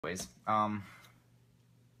Anyways,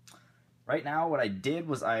 right now what I did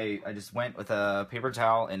was I just went with a paper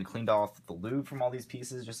towel and cleaned off the lube from all these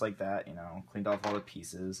pieces, just like that, you know, cleaned off all the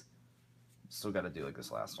pieces. Still got to do like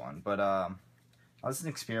this last one, but this is an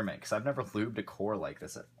experiment because I've never lubed a core like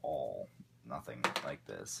this at all. Nothing like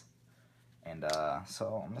this. And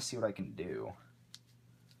so I'm gonna see what I can do,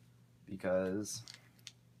 because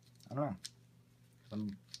I don't know, I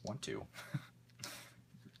want to.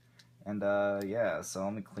 And yeah, so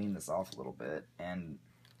let me clean this off a little bit, and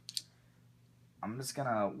I'm just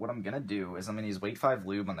gonna, what I'm gonna do is I'm gonna use weight 5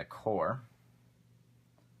 lube on the core,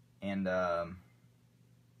 and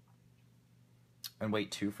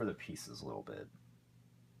weight 2 for the pieces a little bit.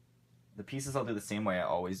 The pieces I'll do the same way I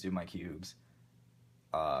always do my cubes,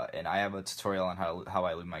 and I have a tutorial on how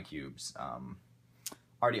I lube my cubes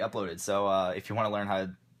already uploaded. So if you want to learn how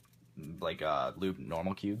to like lube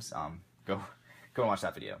normal cubes, go and watch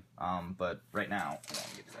that video. But right now, let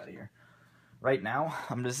me get this out of here. Right now,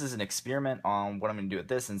 this is an experiment on what I'm going to do with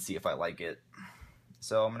this and see if I like it.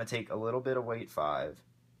 So I'm going to take a little bit of weight 5.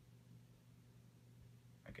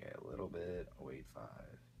 Okay, a little bit of weight 5.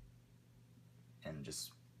 And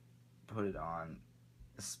just put it on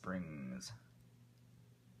the springs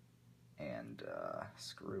and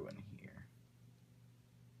screw in here.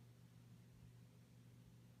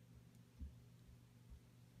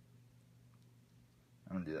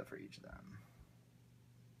 I'm going to do that for each of them.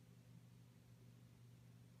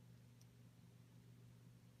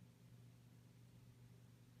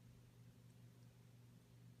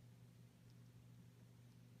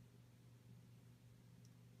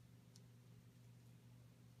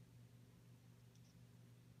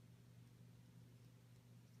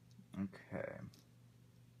 Okay.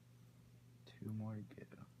 2 more to go.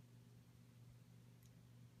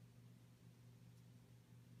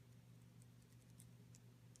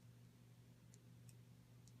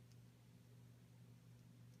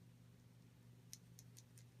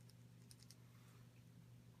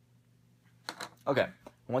 Okay,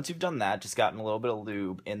 once you've done that, just gotten a little bit of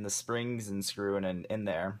lube in the springs and screwing in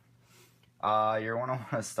there, you're going to want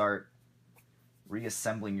to start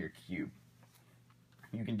reassembling your cube.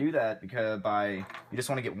 You can do that because you just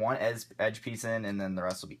want to get one edge piece in, and then the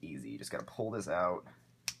rest will be easy. You just got to pull this out,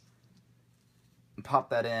 and pop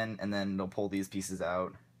that in, and then it'll pull these pieces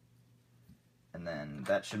out, and then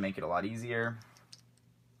that should make it a lot easier.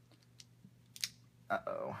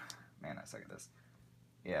 Uh-oh. Man, I suck at this.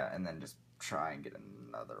 Yeah, and then just try and get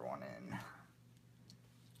another one in.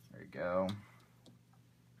 There you go.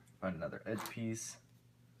 Find another edge piece.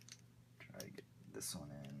 Try to get this one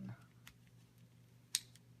in.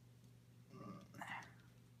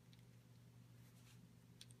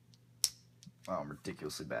 Oh, I'm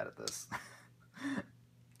ridiculously bad at this.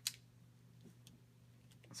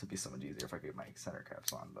 This would be so much easier if I could get my center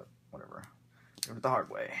caps on, but whatever. Do it the hard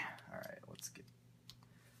way. Alright, let's get...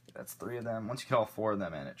 That's 3 of them. Once you get all 4 of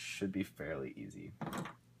them in, it should be fairly easy.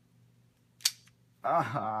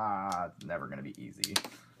 It's never going to be easy.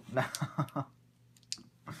 No.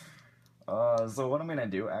 So what I'm going to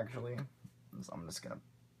do, actually, is I'm just going to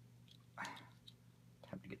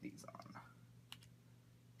have to get these on.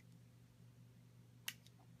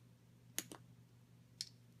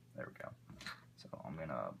 There we go. So I'm going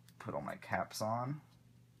to put all my caps on.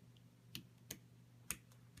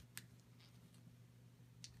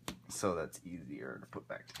 So that's easier to put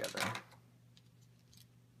back together.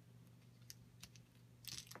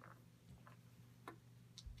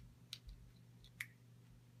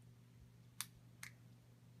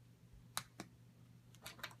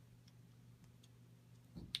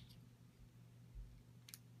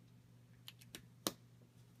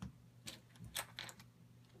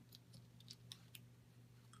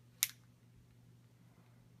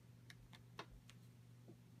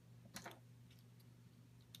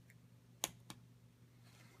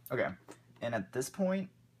 Okay, and at this point,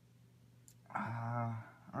 I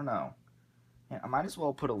don't know. Yeah, I might as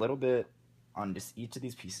well put a little bit on just each of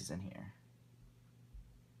these pieces in here.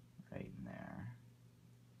 Right in there.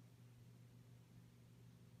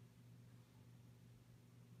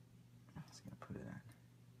 I'm just going to put it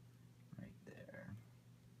right there.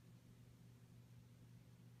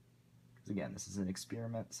 Because again, this is an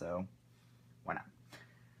experiment, so why not?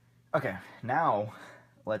 Okay, now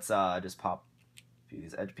let's just pop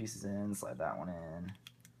these edge pieces in, slide that one in,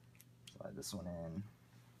 slide this one in,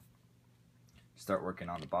 start working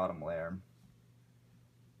on the bottom layer.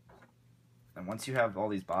 And once you have all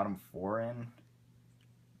these bottom 4 in,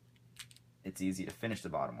 it's easy to finish the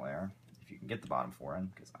bottom layer, if you can get the bottom 4 in,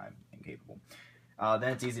 because I'm incapable.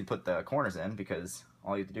 Then it's easy to put the corners in, because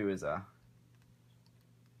all you have to do is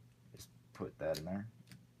just put that in there,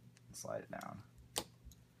 slide it down.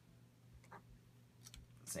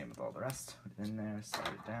 Same with all the rest. Put it in there, slide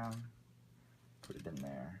it down, put it in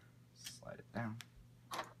there, slide it down,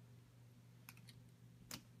 put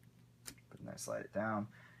it in there, slide it down.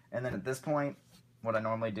 And then at this point, what I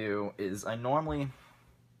normally do is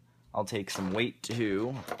I'll take some weight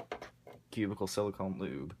 2 cubicle silicone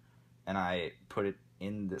lube and I put it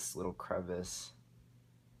in this little crevice.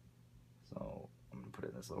 So I'm gonna put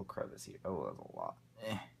it in this little crevice here. Oh, that's a lot.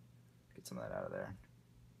 Get some of that out of there.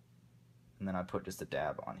 And then I put just a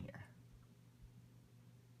dab on here.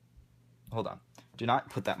 Hold on. Do not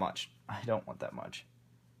put that much. I don't want that much.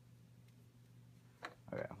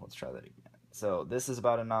 Okay, let's try that again. So this is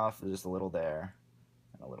about enough. There's just a little there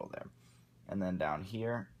and a little there. And then down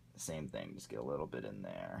here, same thing. Just get a little bit in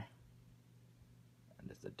there. And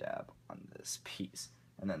just a dab on this piece.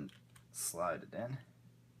 And then slide it in.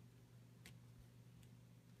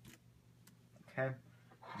 Okay.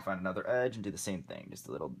 Find another edge and do the same thing. Just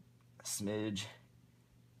a little smidge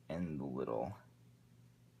and the little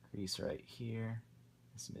crease right here,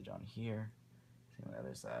 a smidge on here, same on the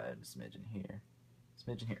other side, a smidge in here,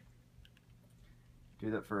 smidge in here. Do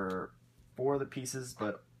that for 4 of the pieces,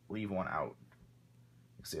 but leave one out.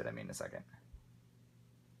 You'll see what I mean in a second.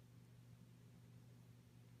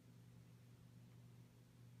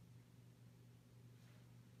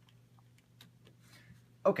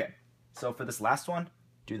 Okay, so for this last one,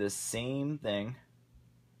 do the same thing.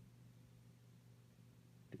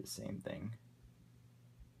 The same thing,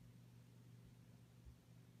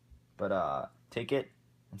 but take it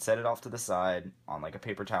and set it off to the side on like a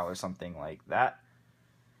paper towel or something like that,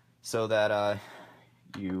 so that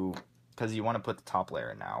because you want to put the top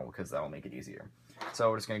layer in now, because that will make it easier. So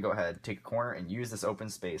we're just going to go ahead, take a corner and use this open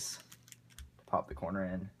space to pop the corner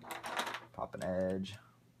in, pop an edge,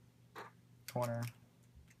 corner.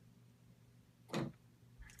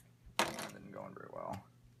 Didn't go in very well.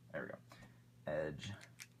 There we go. Edge.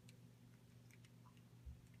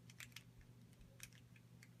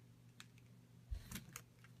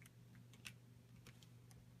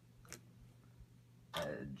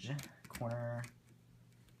 Edge, corner,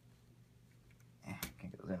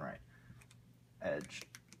 can't get those in right, edge,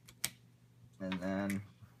 and then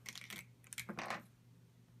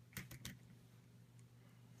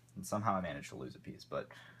somehow I managed to lose a piece, but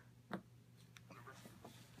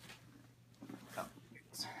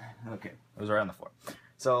okay, it was right on the floor.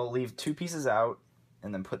 So leave 2 pieces out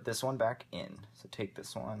and then put this one back in. So take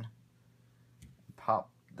this one, pop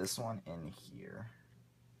this one in here.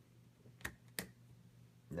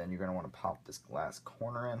 Then you're going to want to pop this last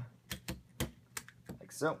corner in,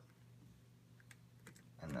 like so.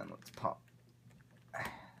 And then let's pop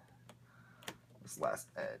this last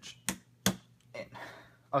edge in.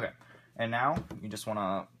 Okay, and now you just want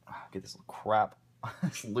to get this crap,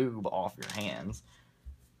 this lube off your hands.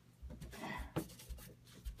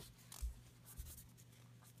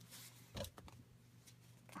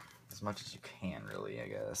 As much as you can, really, I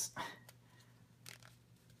guess.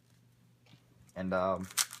 And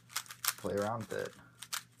play around with it.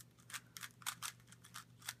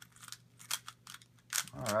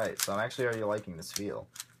 Alright, so I'm actually already liking this feel.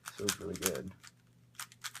 It feels really good.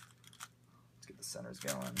 Let's get the centers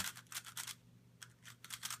going.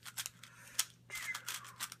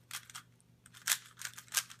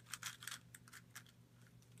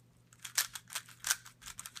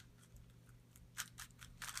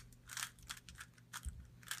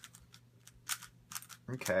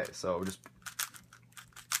 Okay, so just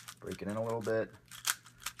break it in a little bit,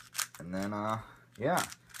 and then yeah,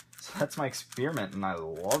 so that's my experiment, and I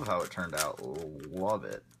love how it turned out. Love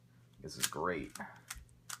it. This is great.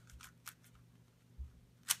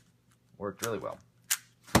 Worked really well.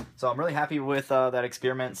 So I'm really happy with that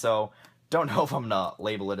experiment. So don't know if I'm gonna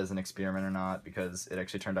label it as an experiment or not, because it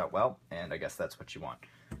actually turned out well, and I guess that's what you want.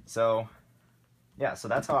 So yeah, so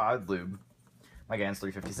that's how I would lube my Gans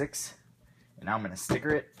 356. And now I'm going to sticker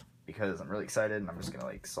it because I'm really excited, and I'm just going to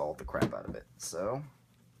like solve the crap out of it. So,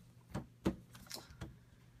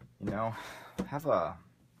 you know, have a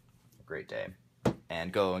great day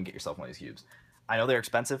and go and get yourself one of these cubes. I know they're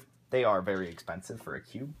expensive. They are very expensive for a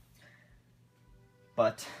cube.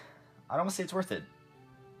 But I don't want to say it's worth it,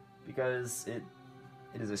 because it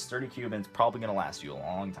is a sturdy cube, and it's probably going to last you a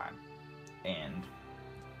long time. And,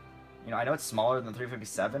 you know, I know it's smaller than the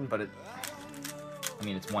 357, but I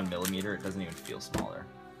mean, it's 1mm, it doesn't even feel smaller.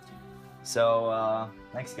 So,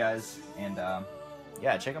 thanks guys, and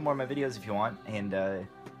yeah, check out more of my videos if you want, and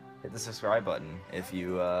hit the subscribe button if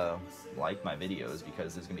you like my videos,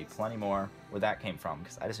 because there's going to be plenty more where that came from,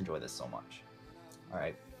 because I just enjoy this so much.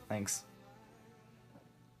 Alright, thanks.